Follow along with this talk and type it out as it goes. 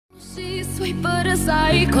She's sweet but a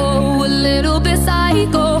psycho, a little bit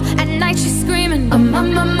psycho. At night she's screaming, I'm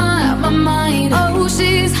on my mind. Oh,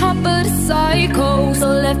 she's hot but a psycho, so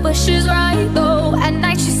left but she's right though. At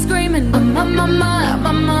night she's screaming, I'm on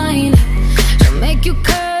my mind. She'll make you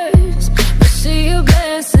curse, but she a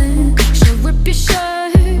blessing. She'll rip your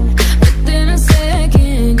shirt within a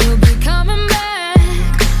second. You'll be coming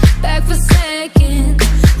back for seconds.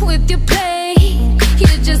 With your play, you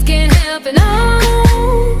just can't help it. No,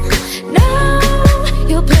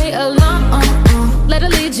 you'll play along, let her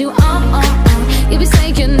lead you on. You'll be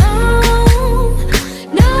saying no,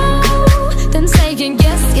 then saying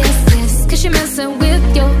yes, cause you're messing with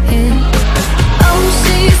your head. Oh,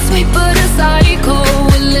 she's sweet but a psycho,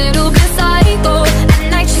 a little bit psycho. At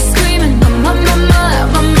night she's screaming, I'm on my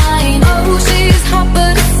mind. Oh, she's hot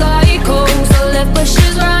but a psycho, so left but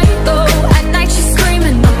she's right though. At night she's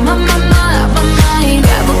screaming, I'm on my mind.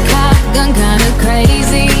 Grab a cop gun, kinda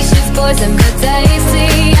crazy. She's poison but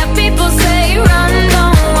tasty.